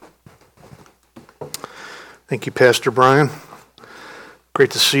Thank you, Pastor Brian.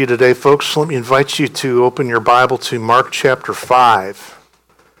 Great to see you today, folks. Let me invite you to open your Bible to Mark chapter 5.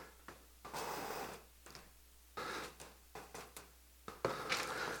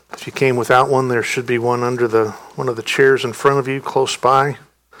 If you came without one, there should be one under one of the chairs in front of you, close by.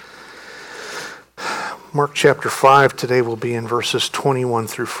 Mark chapter 5 today will be in verses 21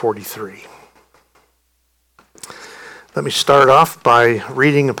 through 43. Let me start off by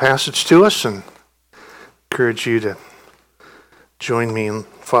reading a passage to us and encourage you to join me in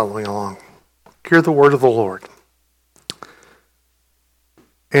following along. Hear the word of the Lord.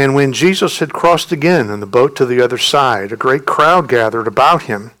 And when Jesus had crossed again in the boat to the other side, a great crowd gathered about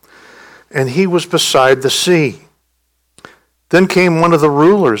him, and he was beside the sea. Then came one of the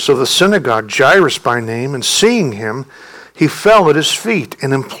rulers of the synagogue, Jairus by name, and seeing him, he fell at his feet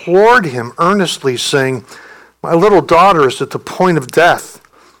and implored him earnestly, saying, "My little daughter is at the point of death.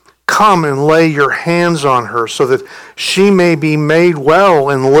 Come and lay your hands on her so that she may be made well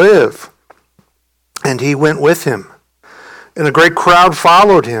and live." And he went with him. And a great crowd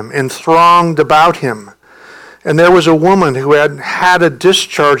followed him and thronged about him. And there was a woman who had had a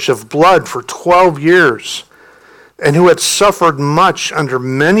discharge of blood for 12 years, and who had suffered much under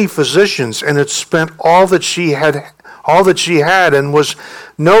many physicians, and had spent all that she had, and was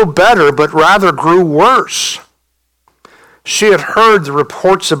no better, but rather grew worse. She had heard the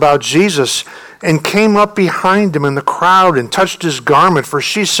reports about Jesus and came up behind him in the crowd and touched his garment, for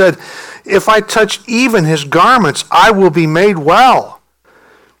she said, "If I touch even his garments, I will be made well."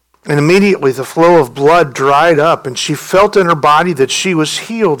 And immediately the flow of blood dried up, and she felt in her body that she was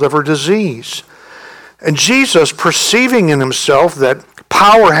healed of her disease. And Jesus, perceiving in himself that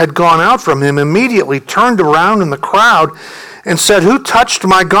power had gone out from him, immediately turned around in the crowd and said, "Who touched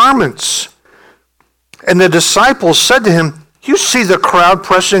my garments?" And the disciples said to him, "You see the crowd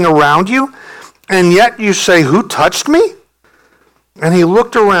pressing around you, and yet you say, 'Who touched me?'" And he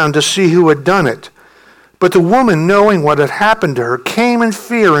looked around to see who had done it. But the woman, knowing what had happened to her, came in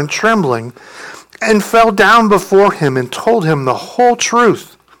fear and trembling, and fell down before him and told him the whole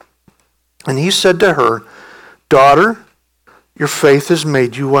truth. And he said to her, "Daughter, your faith has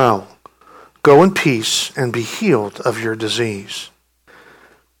made you well. Go in peace and be healed of your disease."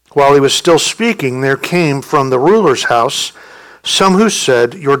 While he was still speaking, there came from the ruler's house some who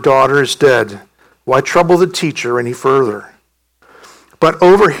said, "Your daughter is dead. Why trouble the teacher any further?" But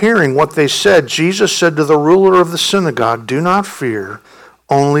overhearing what they said, Jesus said to the ruler of the synagogue, "Do not fear,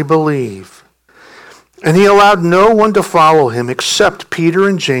 only believe." And he allowed no one to follow him except Peter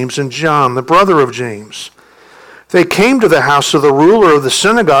and James and John, the brother of James. They came to the house of the ruler of the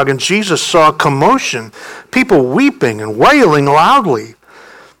synagogue, and Jesus saw a commotion, people weeping and wailing loudly.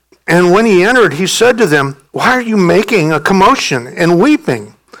 And when he entered, he said to them, "Why are you making a commotion and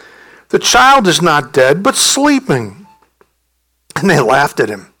weeping? The child is not dead, but sleeping." And they laughed at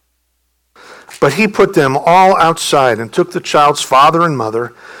him. But he put them all outside and took the child's father and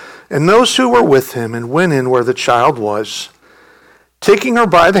mother and those who were with him and went in where the child was. Taking her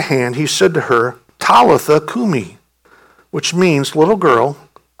by the hand, he said to her, "Talitha cumi," which means, "Little girl,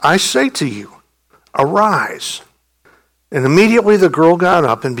 I say to you, arise." And immediately the girl got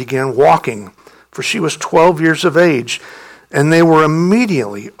up and began walking, for she was 12 years of age, and they were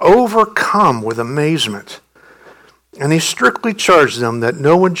immediately overcome with amazement. And he strictly charged them that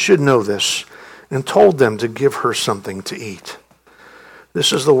no one should know this, and told them to give her something to eat.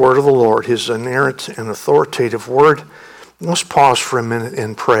 This is the word of the Lord, his inerrant and authoritative word. Let's pause for a minute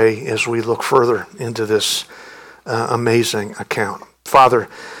and pray as we look further into this amazing account. Father,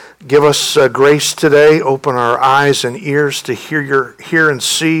 give us grace today. Open our eyes and ears to hear and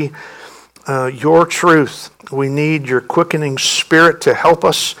see your truth. We need your quickening spirit to help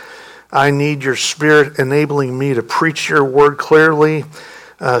us. I need your spirit enabling me to preach your word clearly.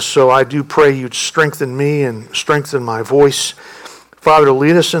 So I do pray you'd strengthen me and strengthen my voice. Father,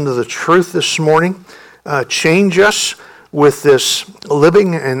 lead us into the truth this morning. Change us with this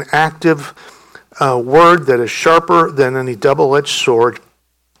living and active word that is sharper than any double-edged sword.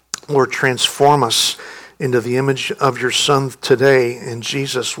 Lord, transform us into the image of your Son today. In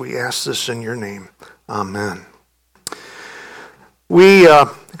Jesus, we ask this in your name. Amen. We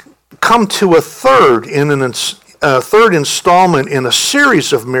come to a third installment in a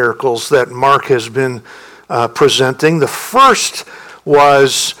series of miracles that Mark has been presenting. The first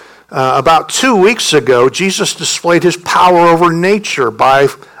was about 2 weeks ago. Jesus displayed his power over nature by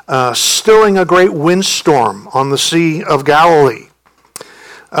stilling a great windstorm on the Sea of Galilee.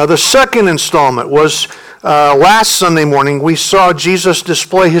 The second installment was last Sunday morning. We saw Jesus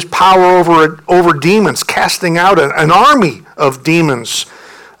display his power over demons, casting out an army of demons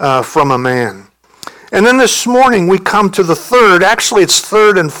from a man. And then this morning we come to the third. Actually, it's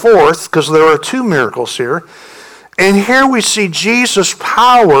third and fourth because there are two miracles here. And here we see Jesus'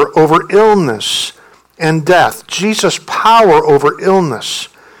 power over illness and death. Jesus' power over illness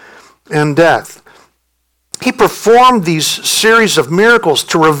and death. He performed these series of miracles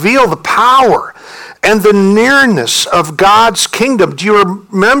to reveal the power and the nearness of God's kingdom. Do you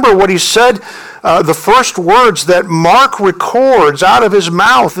remember what he said? The first words that Mark records out of his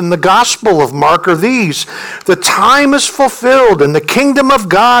mouth in the Gospel of Mark are these: "The time is fulfilled and the kingdom of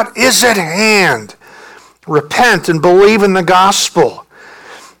God is at hand. Repent and believe in the gospel."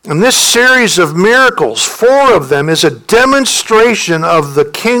 And this series of miracles, 4 of them, is a demonstration of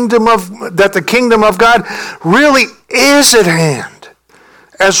that the kingdom of God really is at hand,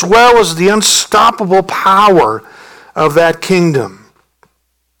 as well as the unstoppable power of that kingdom.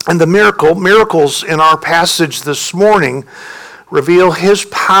 And the miracles in our passage this morning reveal his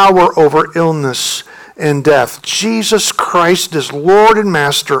power over illness and death. Jesus Christ is Lord and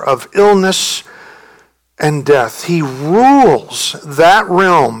Master of illness and death. He rules that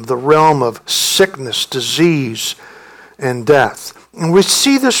realm, the realm of sickness, disease, and death. And we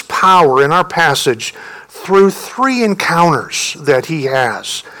see this power in our passage through 3 encounters that he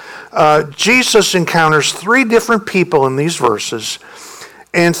has. Jesus encounters 3 different people in these verses,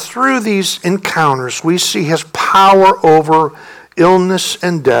 and through these encounters we see his power over illness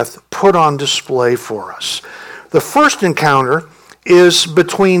and death put on display for us. The first encounter is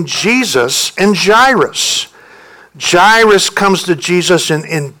between Jesus and Jairus. Jairus comes to Jesus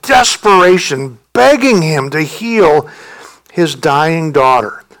in desperation, begging him to heal his dying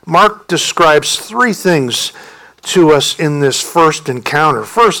daughter. Mark describes 3 things to us in this first encounter.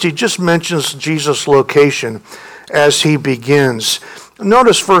 First, he just mentions Jesus' location as he begins.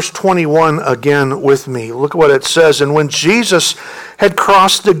 Notice verse 21 again with me. Look what it says. "And when Jesus had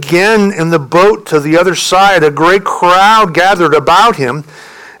crossed again in the boat to the other side, a great crowd gathered about him,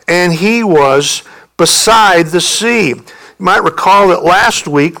 and he was beside the sea." You might recall that last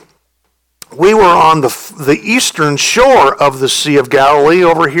week we were on the eastern shore of the Sea of Galilee,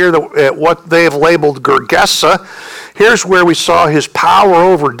 over here at what they have labeled Gergesa. Here's where we saw his power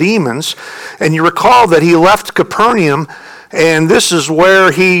over demons. And you recall that he left Capernaum, and this is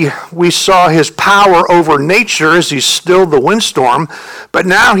where we saw his power over nature as he stilled the windstorm. But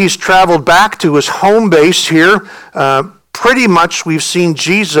now he's traveled back to his home base here. Pretty much we've seen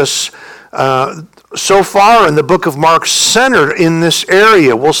Jesus so far in the book of Mark centered in this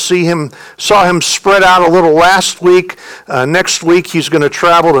area. Saw him spread out a little last week. Next week he's going to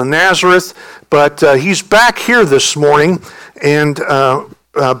travel to Nazareth. But he's back here this morning and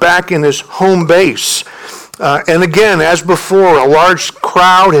back in his home base. And again, as before, a large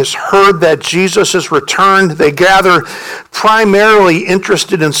crowd has heard that Jesus has returned. They gather primarily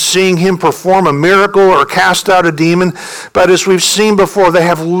interested in seeing him perform a miracle or cast out a demon. But as we've seen before, they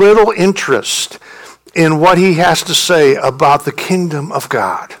have little interest in what he has to say about the kingdom of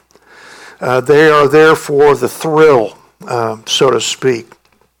God. They are there for the thrill, so to speak.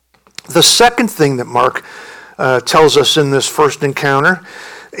 The second thing that Mark tells us in this first encounter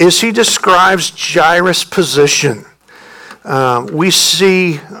is he describes Jairus' position. We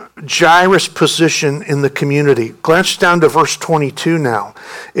see Jairus' position in the community. Glance down to verse 22 now.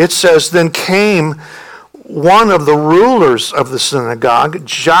 It says, "Then came one of the rulers of the synagogue,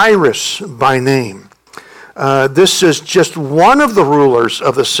 Jairus by name." This is just one of the rulers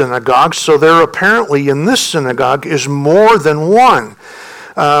of the synagogue, so there apparently in this synagogue is more than one.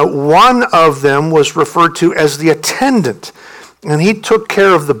 One of them was referred to as the attendant, and he took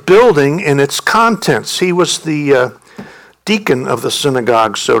care of the building and its contents. He was the deacon of the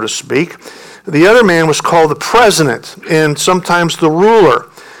synagogue, so to speak. The other man was called the president, and sometimes the ruler.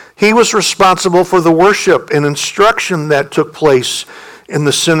 He was responsible for the worship and instruction that took place in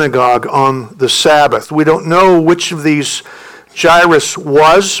the synagogue on the Sabbath. We don't know which of these Jairus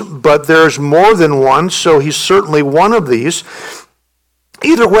was, but there's more than one, so he's certainly one of these.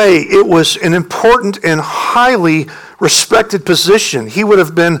 Either way, it was an important and highly respected position. He would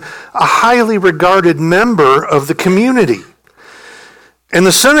have been a highly regarded member of the community. And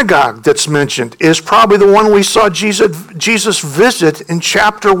the synagogue that's mentioned is probably the one we saw Jesus visit in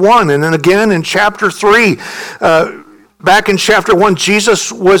chapter 1, and then again in chapter 3. Back in chapter 1,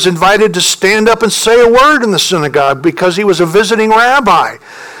 Jesus was invited to stand up and say a word in the synagogue because he was a visiting rabbi.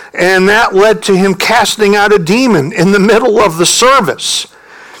 And that led to him casting out a demon in the middle of the service.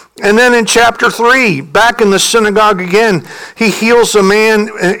 And then in chapter 3, back in the synagogue again, he heals a man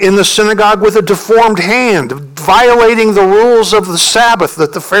in the synagogue with a deformed hand, violating the rules of the Sabbath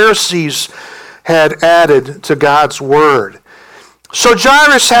that the Pharisees had added to God's word. So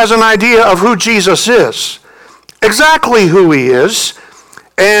Jairus has an idea of who Jesus is, exactly who he is,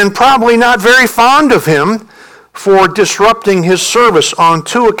 and probably not very fond of him for disrupting his service on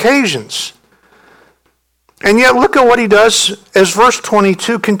 2 occasions. And yet look at what he does as verse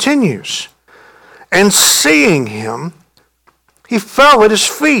 22 continues. And seeing him, he fell at his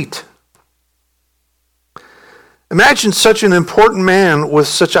feet. Imagine such an important man with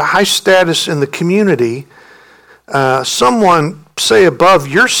such a high status in the community, someone, say, above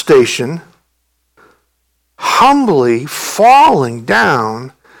your station, humbly falling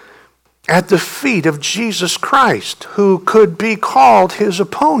down at the feet of Jesus Christ, who could be called his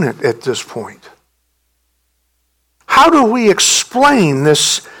opponent at this point. How do we explain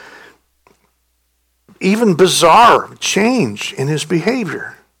this even bizarre change in his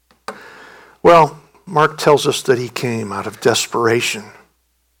behavior? Well, Mark tells us that he came out of desperation.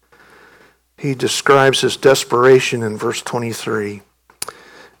 He describes his desperation in verse 23.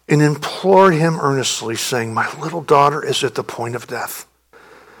 And implored him earnestly, saying, "My little daughter is at the point of death.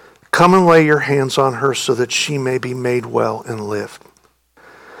 Come and lay your hands on her so that she may be made well and live."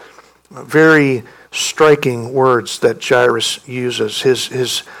 Very striking words that Jairus uses.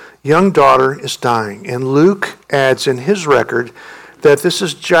 His young daughter is dying. And Luke adds in his record that this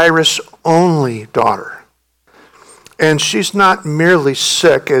is Jairus' only daughter. And she's not merely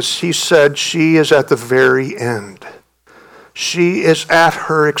sick. As he said, she is at the very end. She is at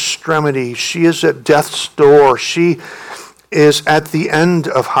her extremity. She is at death's door. She is at the end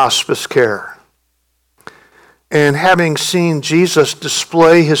of hospice care. And having seen Jesus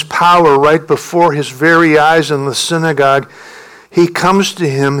display his power right before his very eyes in the synagogue, he comes to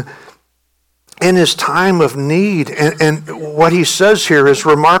him in his time of need. And what he says here is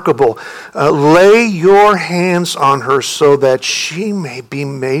remarkable. Lay your hands on her so that she may be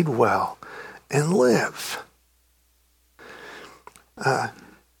made well and live.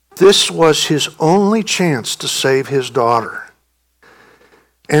 This was his only chance to save his daughter.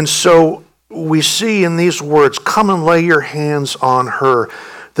 And so we see in these words, "Come and lay your hands on her,"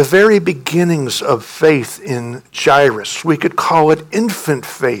 the very beginnings of faith in Jairus. We could call it infant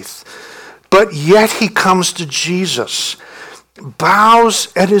faith. But yet he comes to Jesus, bows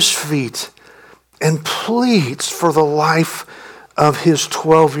at his feet, and pleads for the life of his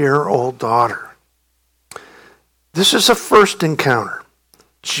 12-year-old daughter. This is a first encounter,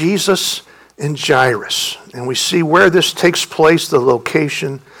 Jesus and Jairus. And we see where this takes place, the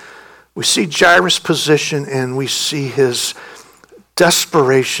location. We see Jairus' position, and we see his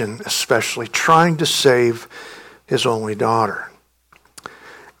desperation, especially trying to save his only daughter.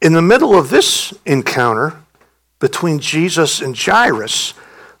 In the middle of this encounter between Jesus and Jairus,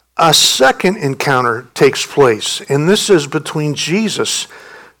 a second encounter takes place, and this is between Jesus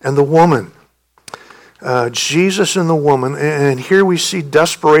and the woman. Jesus and the woman, and here we see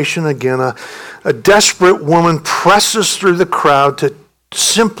desperation again. A desperate woman presses through the crowd to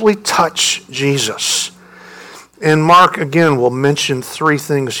simply touch Jesus. And Mark, again, will mention 3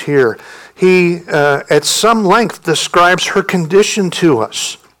 things here. He, at some length, describes her condition to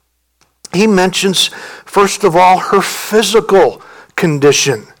us. He mentions, first of all, her physical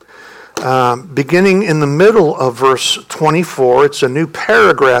condition. Beginning in the middle of verse 24, it's a new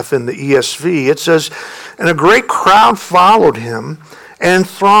paragraph in the ESV. It says, "And a great crowd followed him and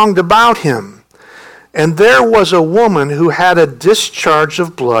thronged about him. And there was a woman who had a discharge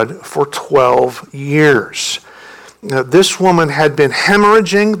of blood for 12 years. Now, this woman had been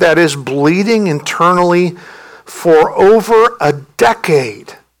hemorrhaging, that is, bleeding internally, for over a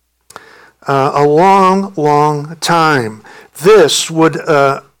decade. A long, long time. This would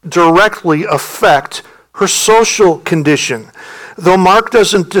directly affect her social condition. Though Mark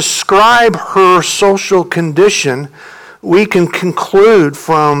doesn't describe her social condition, we can conclude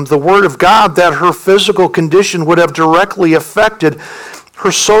from the Word of God that her physical condition would have directly affected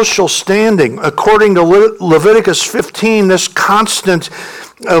her social standing. According to Leviticus 15, this constant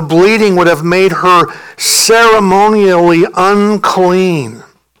bleeding would have made her ceremonially unclean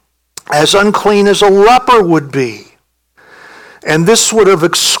as a leper would be. And this would have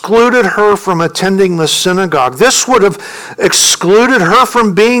excluded her from attending the synagogue. This would have excluded her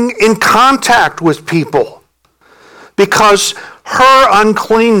from being in contact with people, because her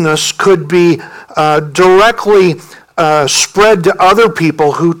uncleanness could be directly spread to other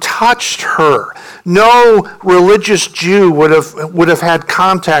people who touched her. No religious Jew would have had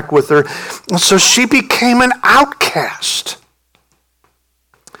contact with her. And so she became an outcast.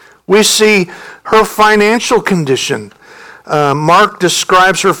 We see her financial condition. Mark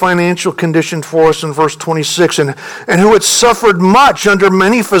describes her financial condition for us in verse 26, and who had suffered much under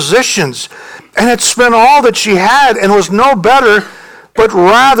many physicians, and had spent all that she had, and was no better but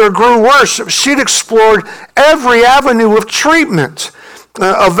rather grew worse. She'd explored every avenue of treatment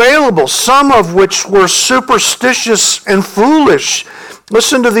available, some of which were superstitious and foolish.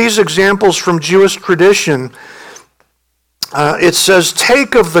 Listen to these examples from Jewish tradition. It says,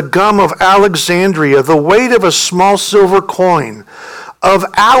 take of the gum of Alexandria, the weight of a small silver coin, of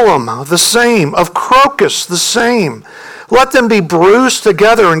alum, the same, of crocus, the same. Let them be bruised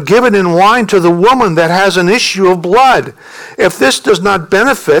together and given in wine to the woman that has an issue of blood. If this does not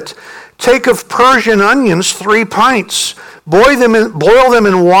benefit, take of Persian onions 3 pints, boil them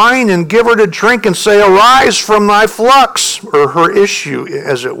in wine and give her to drink and say, arise from thy flux, or her issue,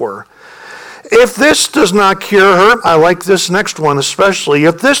 as it were. If this does not cure her, I like this next one especially,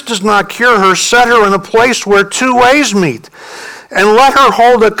 if this does not cure her, set her in a place where 2 ways meet, and let her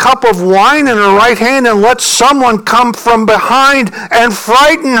hold a cup of wine in her right hand, and let someone come from behind and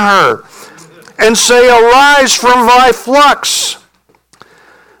frighten her, and say, arise from thy flux.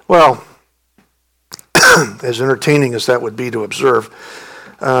 Well, as entertaining as that would be to observe,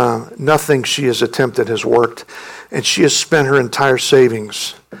 nothing she has attempted has worked, and she has spent her entire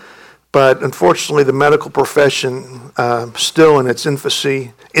savings. But unfortunately, the medical profession, still in its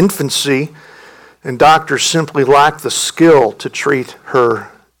infancy, and doctors simply lack the skill to treat her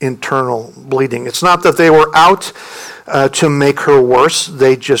internal bleeding. It's not that they were out to make her worse,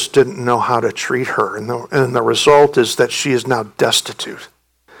 they just didn't know how to treat her. And the result is that she is now destitute.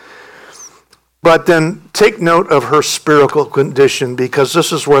 But then take note of her spiritual condition, because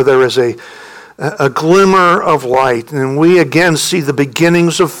this is where there is a glimmer of light. And we again see the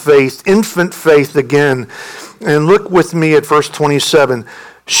beginnings of faith, infant faith again. And look with me at verse 27.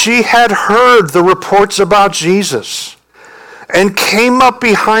 She had heard the reports about Jesus and came up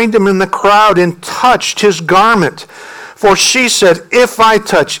behind him in the crowd and touched his garment. For she said, if I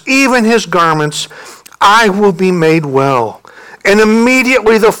touch even his garments, I will be made well. And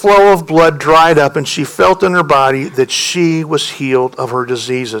immediately the flow of blood dried up, and she felt in her body that she was healed of her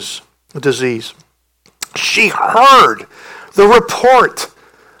disease. She heard the report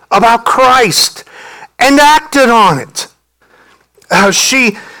about Christ and acted on it.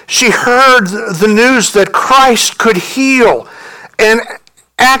 She heard the news that Christ could heal, and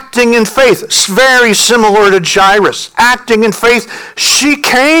acting in faith, it's very similar to Jairus. Acting in faith, she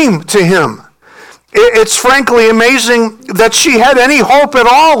came to him. It's frankly amazing that she had any hope at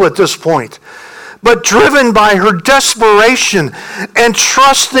all at this point. But driven by her desperation and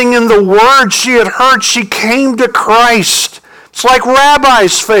trusting in the word she had heard, she came to Christ. It's like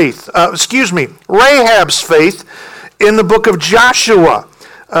Rahab's faith in the book of Joshua,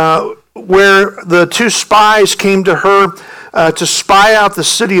 where the 2 spies came to her to spy out the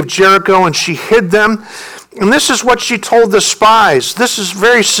city of Jericho, and she hid them. And this is what she told the spies. This is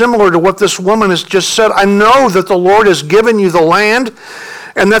very similar to what this woman has just said. I know that the Lord has given you the land,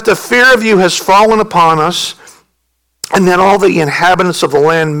 and that the fear of you has fallen upon us, and that all the inhabitants of the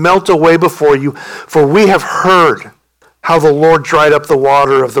land melt away before you. For we have heard how the Lord dried up the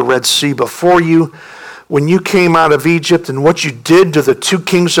water of the Red Sea before you when you came out of Egypt, and what you did to the 2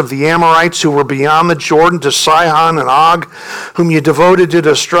 kings of the Amorites who were beyond the Jordan, to Sihon and Og, whom you devoted to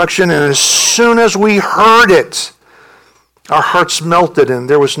destruction. And as soon as we heard it, our hearts melted, and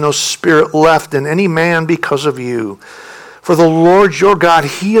there was no spirit left in any man because of you. For the Lord your God,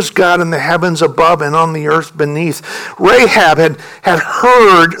 he is God in the heavens above and on the earth beneath. Rahab had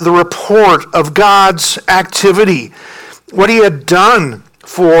heard the report of God's activity, what he had done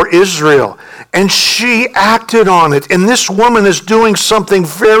for Israel, and she acted on it. And this woman is doing something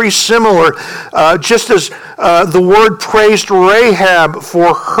very similar, just as the word praised Rahab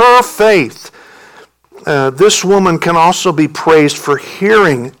for her faith. This woman can also be praised for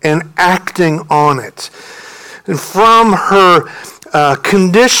hearing and acting on it. And from her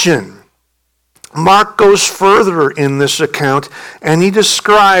condition, Mark goes further in this account, and he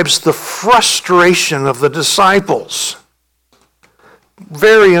describes the frustration of the disciples.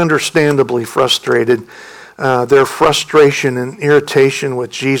 Very understandably frustrated, their frustration and irritation with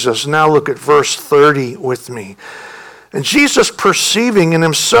Jesus. Now look at verse 30 with me. And Jesus, perceiving in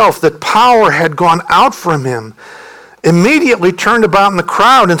himself that power had gone out from him, immediately turned about in the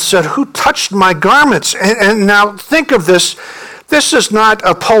crowd and said, who touched my garments? And now think of this. This is not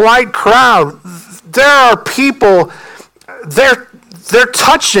a polite crowd. There are people, they're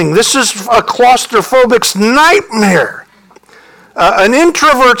touching. This is a claustrophobic's nightmare. An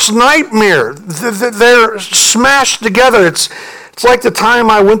introvert's nightmare. They're smashed together. It's like the time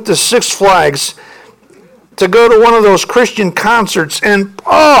I went to Six Flags to go to one of those Christian concerts, and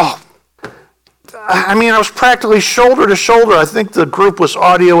I was practically shoulder to shoulder. I think the group was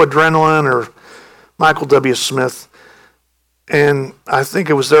Audio Adrenaline or Michael W. Smith. And I think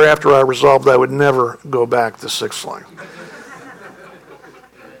it was thereafter I resolved I would never go back to Six Flags.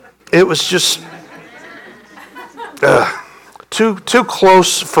 It was just too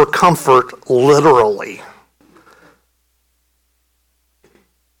close for comfort, literally.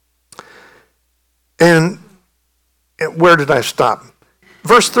 And where did I stop?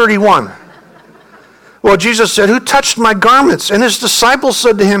 Verse 31. Well, Jesus said, "Who touched my garments?" And his disciples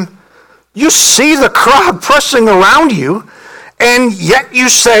said to him, "You see the crowd pressing around you, and yet you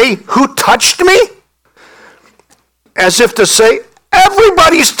say, 'Who touched me?'" As if to say,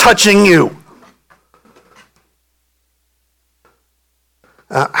 everybody's touching you.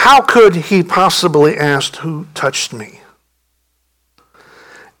 How could he possibly ask, "Who touched me?"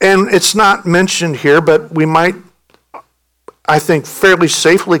 And it's not mentioned here, but we might, I think, fairly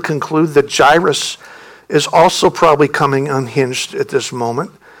safely conclude that Jairus is also probably coming unhinged at this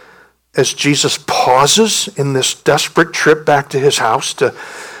moment as Jesus pauses in this desperate trip back to his house to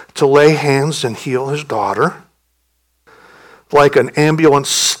lay hands and heal his daughter. Like an ambulance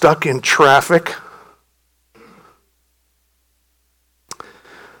stuck in traffic.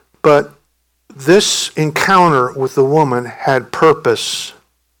 But this encounter with the woman had purpose.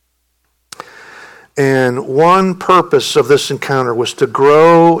 And one purpose of this encounter was to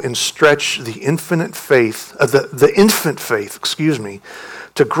grow and stretch the infant faith,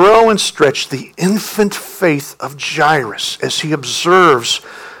 to grow and stretch the infant faith of Jairus as he observes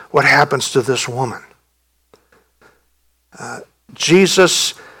what happens to this woman.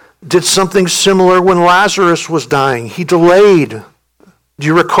 Jesus did something similar when Lazarus was dying. He delayed. Do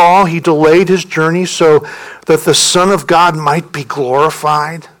you recall? He delayed his journey so that the Son of God might be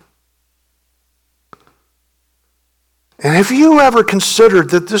glorified. And have you ever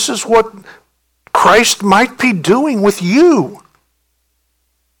considered that this is what Christ might be doing with you?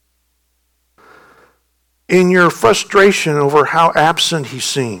 In your frustration over how absent he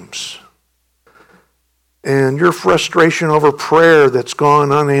seems, and your frustration over prayer that's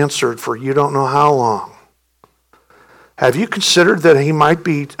gone unanswered for you don't know how long, have you considered that he might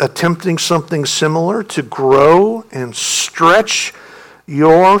be attempting something similar to grow and stretch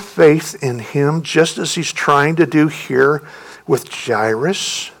your faith in him just as he's trying to do here with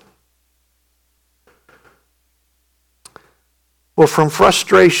Jairus? Well, from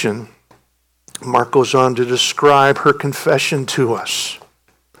frustration, Mark goes on to describe her confession to us.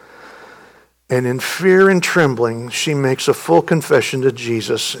 And in fear and trembling, she makes a full confession to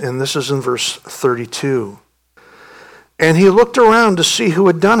Jesus. And this is in verse 32. And he looked around to see who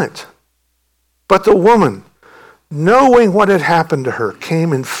had done it. But the woman, knowing what had happened to her,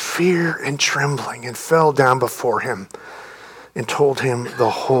 came in fear and trembling and fell down before him and told him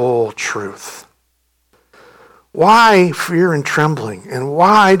the whole truth. Why fear and trembling? And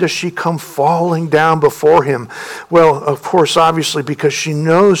why does she come falling down before him? Well, of course, obviously, because she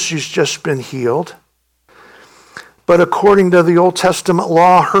knows she's just been healed. But according to the Old Testament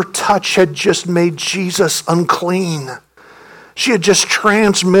law, her touch had just made Jesus unclean. She had just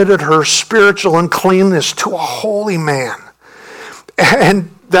transmitted her spiritual uncleanness to a holy man.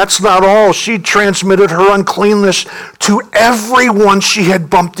 And that's not all. She transmitted her uncleanness to everyone she had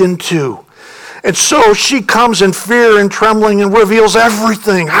bumped into. And so she comes in fear and trembling and reveals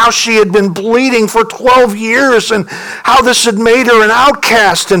everything, how she had been bleeding for 12 years and how this had made her an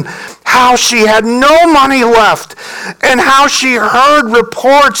outcast and how she had no money left and how she heard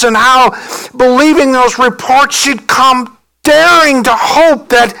reports and how, believing those reports, she'd come daring to hope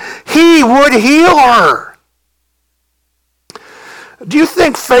that he would heal her. Do you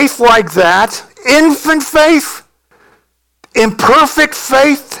think faith like that, infant faith, imperfect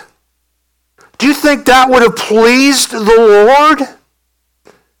faith, do you think that would have pleased the Lord?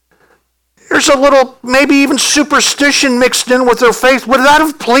 There's a little, maybe even superstition mixed in with her faith. Would that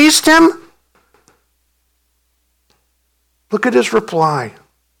have pleased him? Look at his reply.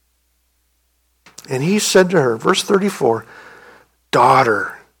 And he said to her, verse 34,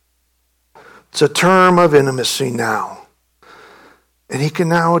 "Daughter." It's a term of intimacy now. And he can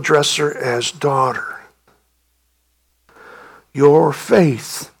now address her as daughter. "Your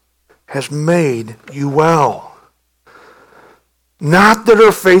faith has made you well." Not that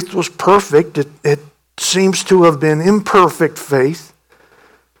her faith was perfect. It seems to have been imperfect faith.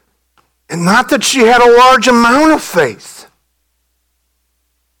 And not that she had a large amount of faith.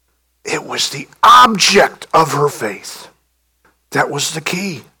 It was the object of her faith that was the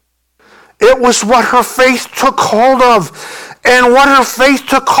key. It was what her faith took hold of. And what her faith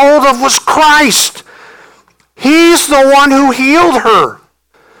took hold of was Christ. He's the one who healed her.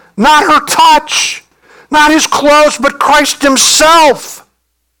 Not her touch, not his clothes, but Christ himself.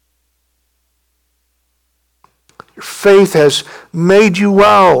 Your faith has made you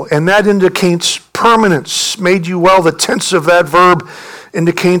well, and that indicates permanence. Made you well, the tense of that verb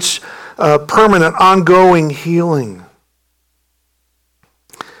indicates permanent, ongoing healing.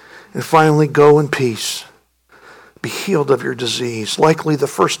 And finally, go in peace. Be healed of your disease. Likely the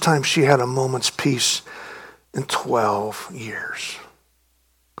first time she had a moment's peace in 12 years.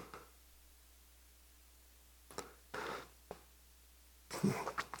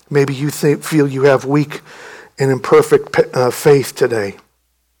 Maybe you feel you have weak and imperfect faith today.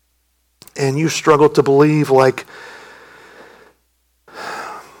 And you struggle to believe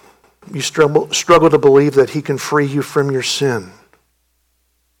you struggle to believe that he can free you from your sin.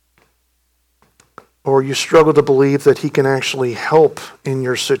 Or you struggle to believe that he can actually help in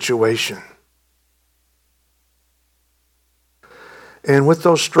your situation. And with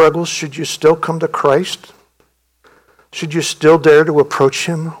those struggles, should you still come to Christ? Should you still dare to approach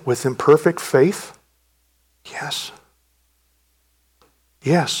him with imperfect faith? Yes.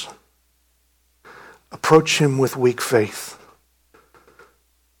 Yes. Approach him with weak faith.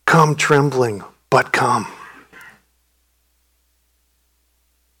 Come trembling, but come.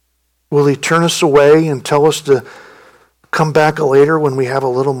 Will he turn us away and tell us to come back later when we have a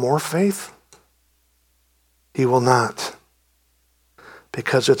little more faith? He will not.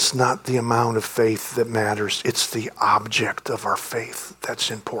 Because it's not the amount of faith that matters. It's the object of our faith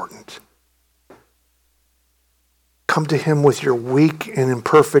that's important. Come to him with your weak and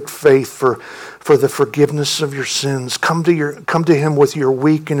imperfect faith for the forgiveness of your sins. Come to him with your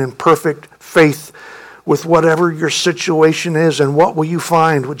weak and imperfect faith with whatever your situation is. And what will you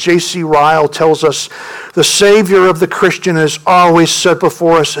find? What J.C. Ryle tells us, the Savior of the Christian is always set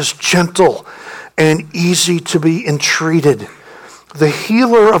before us as gentle and easy to be entreated. The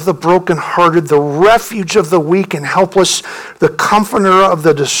healer of the brokenhearted, the refuge of the weak and helpless, the comforter of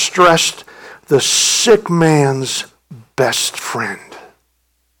the distressed, the sick man's best friend.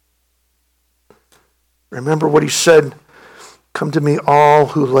 Remember what he said, come to me all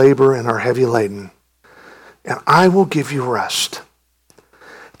who labor and are heavy laden, and I will give you rest.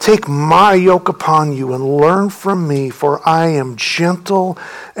 Take my yoke upon you and learn from me, for I am gentle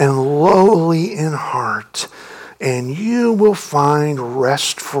and lowly in heart, and you will find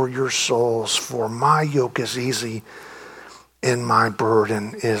rest for your souls, for my yoke is easy and my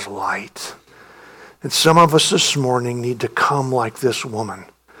burden is light. And some of us this morning need to come like this woman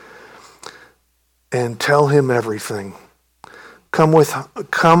and tell him everything. Come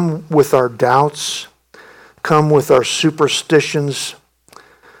with our doubts, come with our superstitions,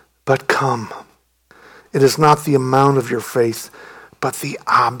 but come. It is not the amount of your faith, but the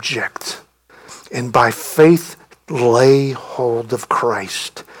object. And by faith, lay hold of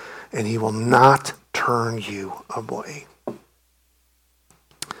Christ, and he will not turn you away.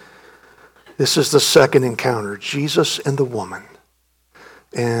 This is the second encounter, Jesus and the woman.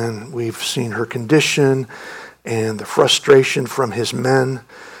 And we've seen her condition and the frustration from his men,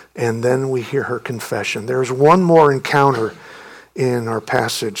 and then we hear her confession. There's one more encounter in our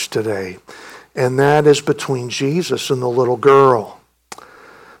passage today, and that is between Jesus and the little girl.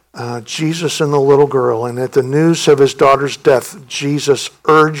 Jesus and the little girl, and at the news of his daughter's death, Jesus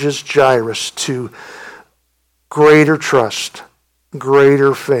urges Jairus to greater trust,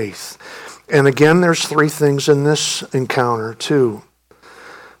 greater faith. And again, there's three things in this encounter too.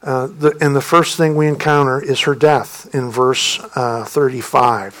 And the first thing we encounter is her death in verse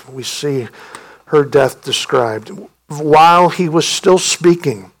 35. We see her death described. While he was still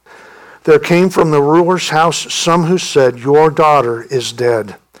speaking, there came from the ruler's house some who said, your daughter is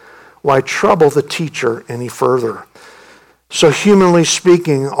dead. Why trouble the teacher any further? So humanly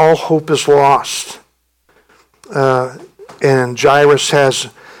speaking, all hope is lost. And Jairus has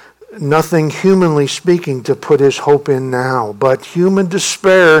nothing humanly speaking to put his hope in now. But human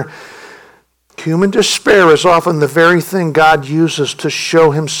despair is often the very thing God uses to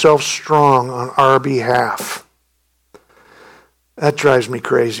show himself strong on our behalf. That drives me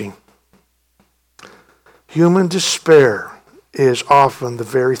crazy. Human despair is often the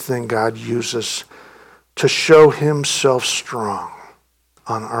very thing God uses to show himself strong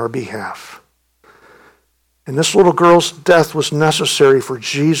on our behalf. And this little girl's death was necessary for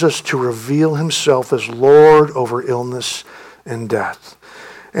Jesus to reveal himself as Lord over illness and death.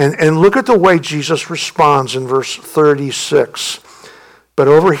 And look at the way Jesus responds in verse 36. But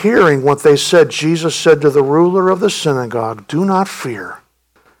overhearing what they said, Jesus said to the ruler of the synagogue, do not fear,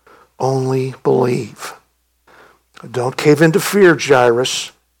 only believe. Don't cave into fear,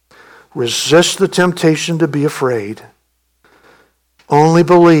 Jairus. Resist the temptation to be afraid. Only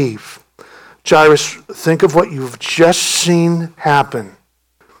believe. Jairus, think of what you've just seen happen.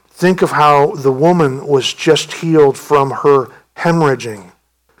 Think of how the woman was just healed from her hemorrhaging.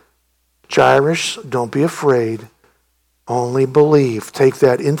 Jairus, don't be afraid. Only believe. Take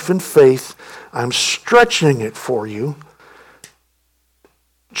that infant faith. I'm stretching it for you.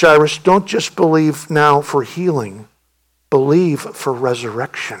 Jairus, don't just believe now for healing. Believe for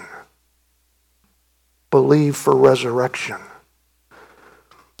resurrection. Believe for resurrection.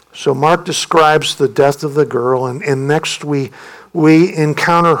 So Mark describes the death of the girl, and next we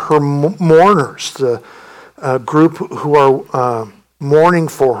encounter her mourners, the group who are mourning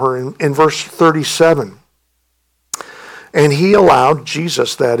for her in verse 37. And he allowed,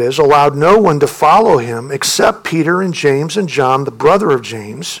 Jesus that is, allowed no one to follow him except Peter and James and John, the brother of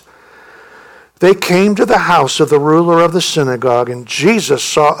James. They came to the house of the ruler of the synagogue, and Jesus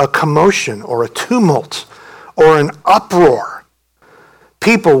saw a commotion or a tumult or an uproar,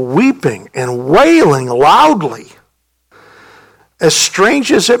 people weeping and wailing loudly. As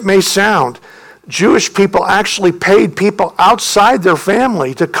strange as it may sound, Jewish people actually paid people outside their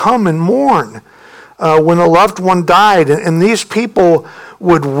family to come and mourn when a loved one died. And these people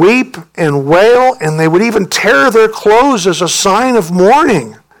would weep and wail, and they would even tear their clothes as a sign of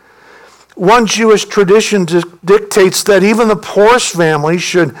mourning. One Jewish tradition dictates that even the poorest family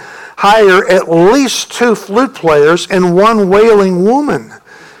should hire at least 2 flute players and 1 wailing woman.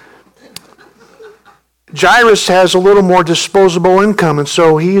 Jairus has a little more disposable income, and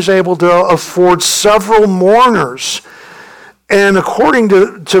so he's able to afford several mourners. And according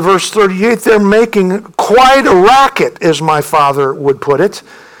to verse 38, they're making quite a racket, as my father would put it.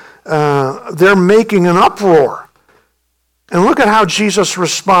 They're making an uproar. And look at how Jesus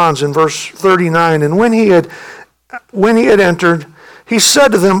responds in verse 39. And when he had entered, he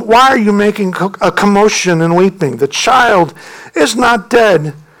said to them, "Why are you making a commotion and weeping? The child is not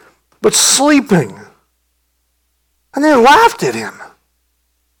dead, but sleeping." And they laughed at him.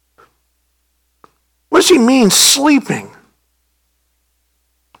 What does he mean, sleeping?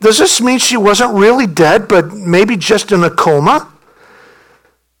 Does this mean she wasn't really dead, but maybe just in a coma?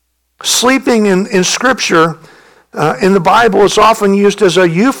 Sleeping in Scripture, in the Bible, is often used as a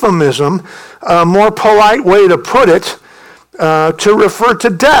euphemism, a more polite way to put it, to refer to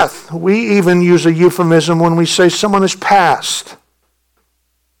death. We even use a euphemism when we say someone has passed.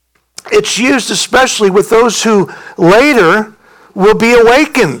 It's used especially with those who later will be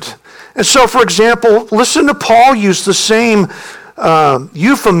awakened. And so, for example, listen to Paul use the same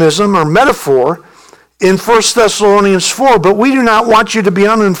euphemism or metaphor in 1 Thessalonians 4. "But we do not want you to be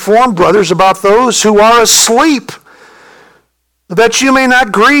uninformed, brothers, about those who are asleep, that you may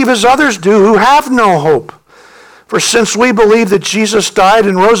not grieve as others do who have no hope. For since we believe that Jesus died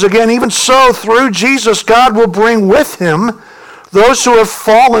and rose again, even so through Jesus God will bring with him those who have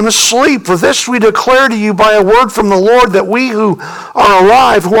fallen asleep. For this we declare to you by a word from the Lord, that we who are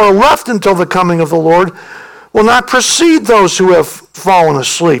alive, who are left until the coming of the Lord, will not precede those who have fallen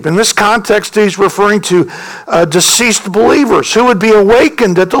asleep." In this context, he's referring to deceased believers who would be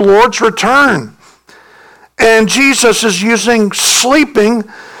awakened at the Lord's return. And Jesus is using sleeping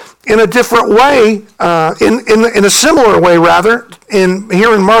in a different way, in a similar way rather,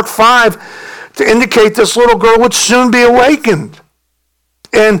 here in Mark 5, to indicate this little girl would soon be awakened.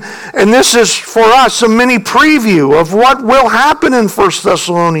 And this is for us a mini preview of what will happen in 1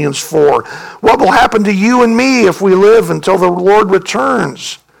 Thessalonians 4. What will happen to you and me if we live until the Lord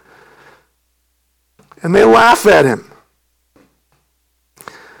returns. And they laugh at him.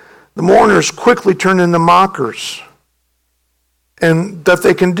 The mourners quickly turn into mockers. And that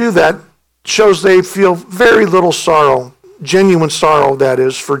they can do that shows they feel very little sorrow, genuine sorrow, that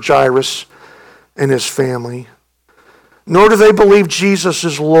is, for Jairus and his family. Nor do they believe Jesus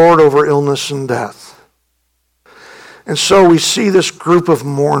is Lord over illness and death. And so we see this group of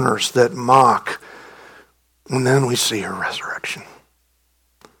mourners that mock, and then we see her resurrection.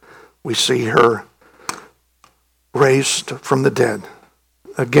 We see her raised from the dead.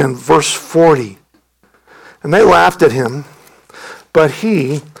 Again, verse 40. "And they laughed at him, but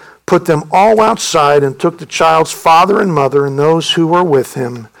he put them all outside and took the child's father and mother and those who were with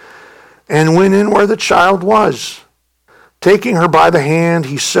him and went in where the child was. Taking her by the hand,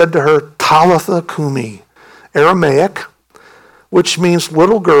 he said to her, 'Talitha cumi,' Aramaic, which means,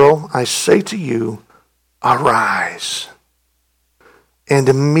 'Little girl, I say to you, arise.' And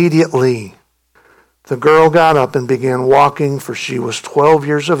immediately the girl got up and began walking, for she was 12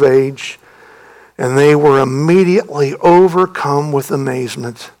 years of age, and they were immediately overcome with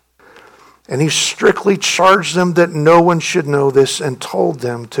amazement. And he strictly charged them that no one should know this, and told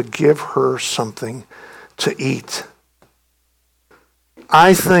them to give her something to eat."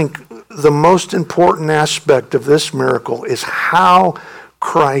 I think the most important aspect of this miracle is how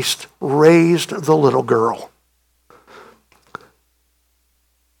Christ raised the little girl.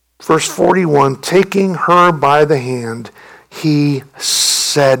 Verse 41, taking her by the hand, he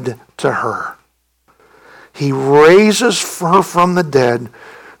said to her. He raises her from the dead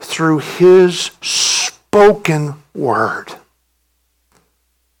through his spoken word.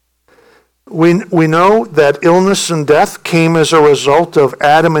 We know that illness and death came as a result of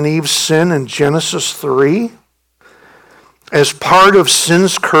Adam and Eve's sin in Genesis 3. As part of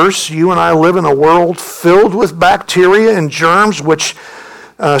sin's curse, you and I live in a world filled with bacteria and germs, which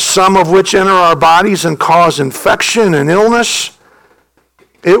some of which enter our bodies and cause infection and illness.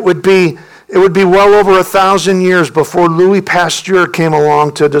 It would be well over 1,000 years before Louis Pasteur came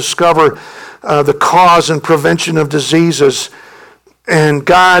along to discover the cause and prevention of diseases. And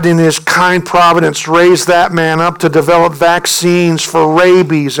God, in his kind providence, raised that man up to develop vaccines for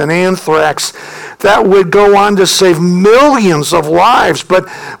rabies and anthrax that would go on to save millions of lives. But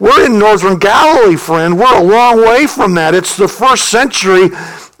we're in northern Galilee, friend. We're a long way from that. It's the first century.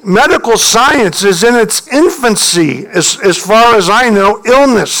 Medical science is in its infancy. As far as I know,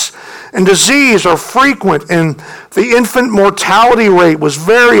 illness and disease are frequent, and the infant mortality rate was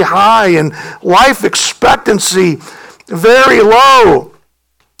very high, and life expectancy very low.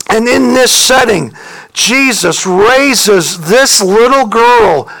 And in this setting, Jesus raises this little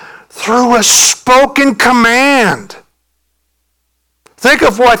girl through a spoken command. Think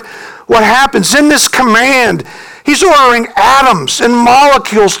of what happens in this command. He's ordering atoms and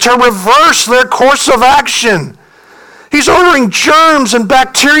molecules to reverse their course of action. He's ordering germs and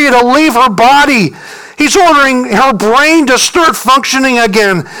bacteria to leave her body. He's ordering her brain to start functioning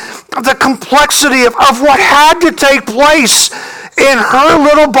again. The complexity of what had to take place in her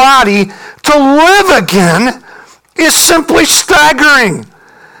little body to live again is simply staggering.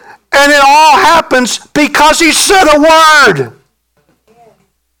 And it all happens because he said a word.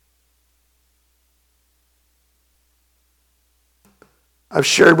 I've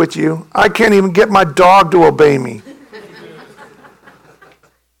shared with you, I can't even get my dog to obey me.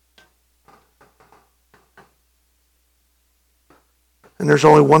 And there's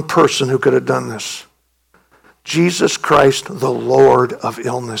only one person who could have done this. Jesus Christ, the Lord of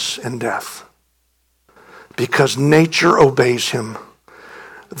illness and death. Because nature obeys him.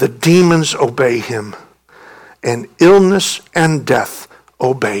 The demons obey him. And illness and death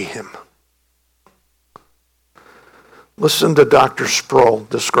obey him. Listen to Dr. Sproul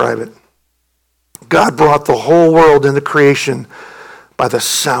describe it. God brought the whole world into creation by the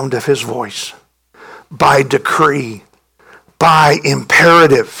sound of his voice, by decree, by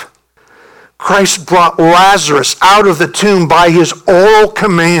imperative. Christ brought Lazarus out of the tomb by his oral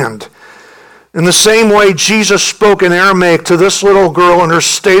command. In the same way, Jesus spoke in Aramaic to this little girl in her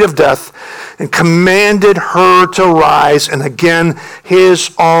state of death and commanded her to rise, and again,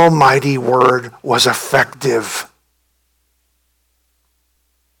 his almighty word was effective.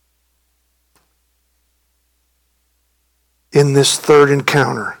 In this third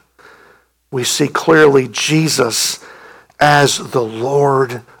encounter, we see clearly Jesus as the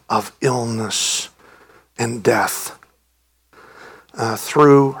Lord of illness and death.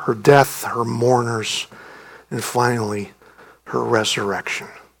 Through her death, her mourners, and finally, her resurrection.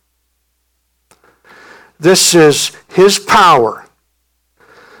 This is his power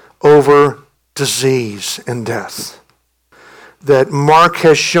over disease and death that Mark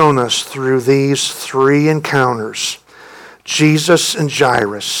has shown us through these three encounters. Jesus and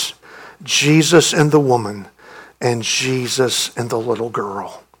Jairus, Jesus and the woman, and Jesus and the little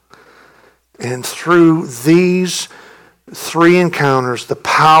girl. And through these three encounters, the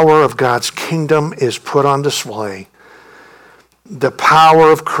power of God's kingdom is put on display. The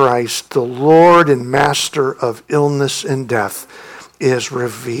power of Christ, the Lord and Master of illness and death, is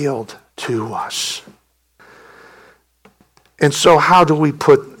revealed to us. And so how do we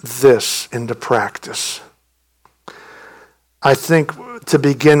put this into practice? I think to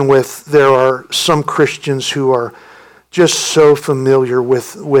begin with, there are some Christians who are just so familiar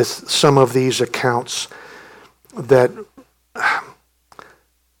with some of these accounts that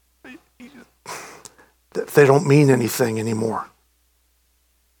they don't mean anything anymore.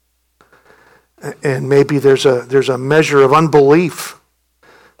 And maybe there's a measure of unbelief.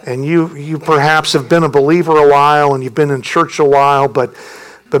 And you perhaps have been a believer a while and you've been in church a while, but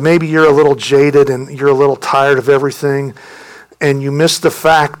maybe you're a little jaded and you're a little tired of everything. And you miss the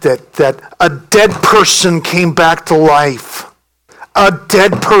fact that a dead person came back to life. A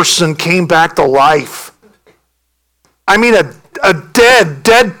dead person came back to life. I mean, a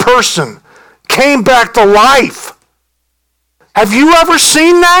dead person came back to life. Have you ever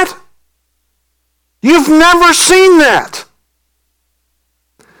seen that? You've never seen that.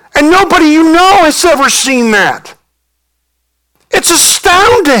 And nobody you know has ever seen that. It's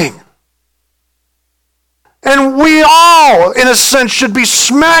astounding. And we all, in a sense, should be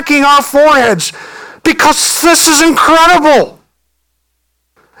smacking our foreheads because this is incredible.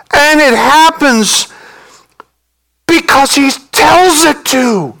 And it happens because he tells it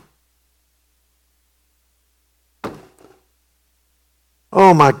to.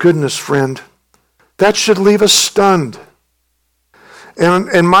 Oh my goodness, friend. That should leave us stunned.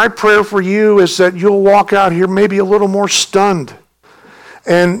 And my prayer for you is that you'll walk out here maybe a little more stunned.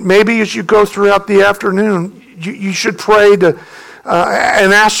 And maybe as you go throughout the afternoon, you should pray to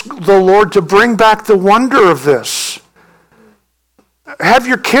and ask the Lord to bring back the wonder of this. Have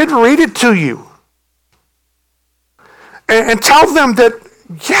your kid read it to you. And tell them that,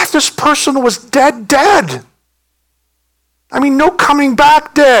 yeah, this person was dead. I mean, no coming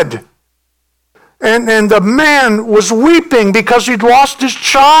back dead. And the man was weeping because he'd lost his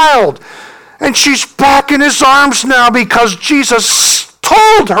child. And she's back in his arms now because Jesus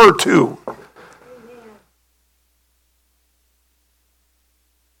told her to.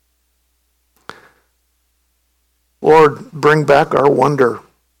 Lord, bring back our wonder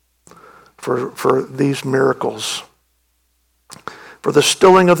for these miracles, for the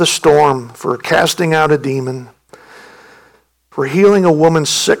stilling of the storm, for casting out a demon, for healing a woman's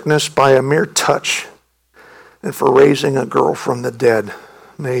sickness by a mere touch, and for raising a girl from the dead.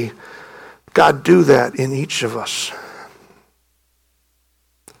 May God do that in each of us.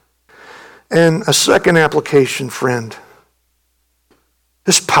 And a second application, friend.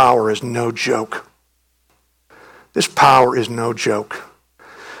 This power is no joke. This power is no joke.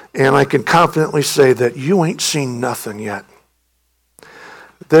 And I can confidently say that you ain't seen nothing yet.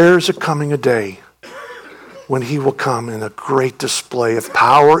 There's a day when he will come in a great display of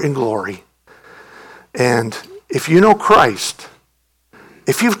power and glory. And if you know Christ,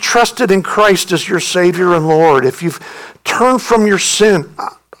 if you've trusted in Christ as your Savior and Lord, if you've turned from your sin,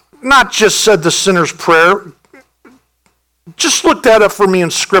 not just said the sinner's prayer, just look that up for me in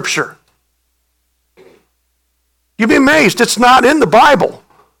Scripture. You'd be amazed, it's not in the Bible.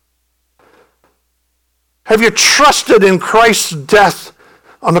 Have you trusted in Christ's death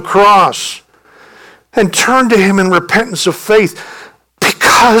on the cross and turned to him in repentance of faith?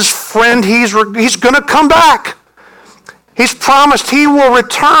 Because, friend, he's going to come back. He's promised he will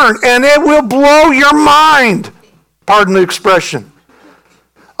return, and it will blow your mind. Pardon the expression.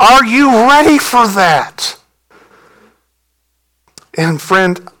 Are you ready for that? And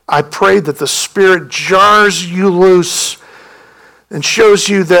friend, I pray that the Spirit jars you loose and shows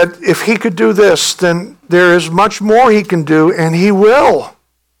you that if he could do this, then there is much more he can do, and he will.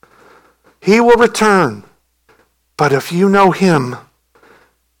 He will return. But if you know him,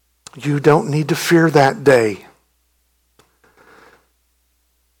 you don't need to fear that day.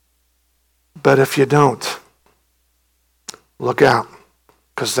 But if you don't, look out,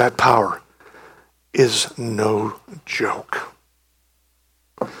 because that power is no joke.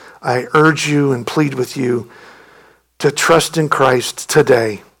 I urge you and plead with you to trust in Christ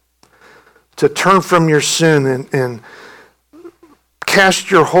today, to turn from your sin and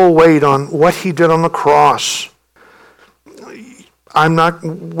cast your whole weight on what he did on the cross.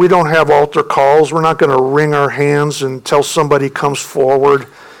 We don't have altar calls. We're not going to wring our hands until somebody comes forward.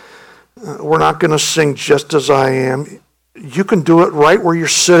 We're not going to sing Just As I Am. You can do it right where you're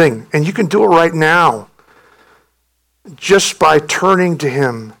sitting, and you can do it right now. Just by turning to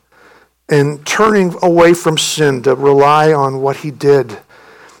him and turning away from sin to rely on what he did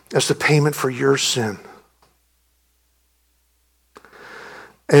as the payment for your sin.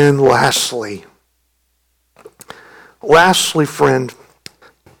 And lastly, friend,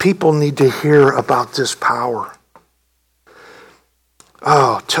 people need to hear about this power.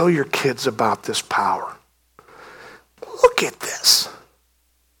 Oh, tell your kids about this power. Look at this.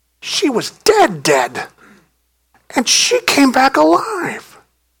 She was dead, and she came back alive.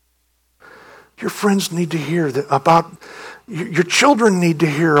 Your friends need to hear about, your children need to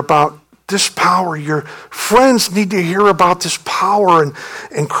hear about this power. Your friends need to hear about this power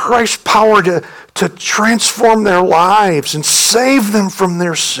and Christ's power to transform their lives and save them from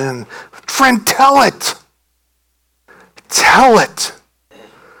their sin. Friend, tell it. Tell it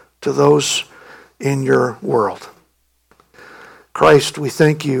to those in your world. Christ, we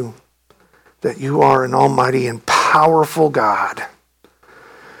thank you that you are an almighty and powerful God.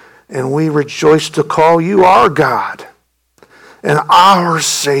 And we rejoice to call you our God and our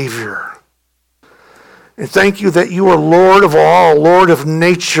Savior. And thank you that you are Lord of all, Lord of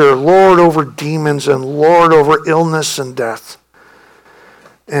nature, Lord over demons, and Lord over illness and death.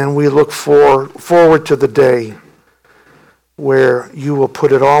 And we look forward to the day where you will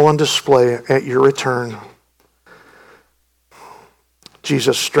put it all on display at your return.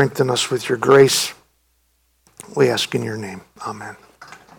 Jesus, strengthen us with your grace. We ask in your name. Amen.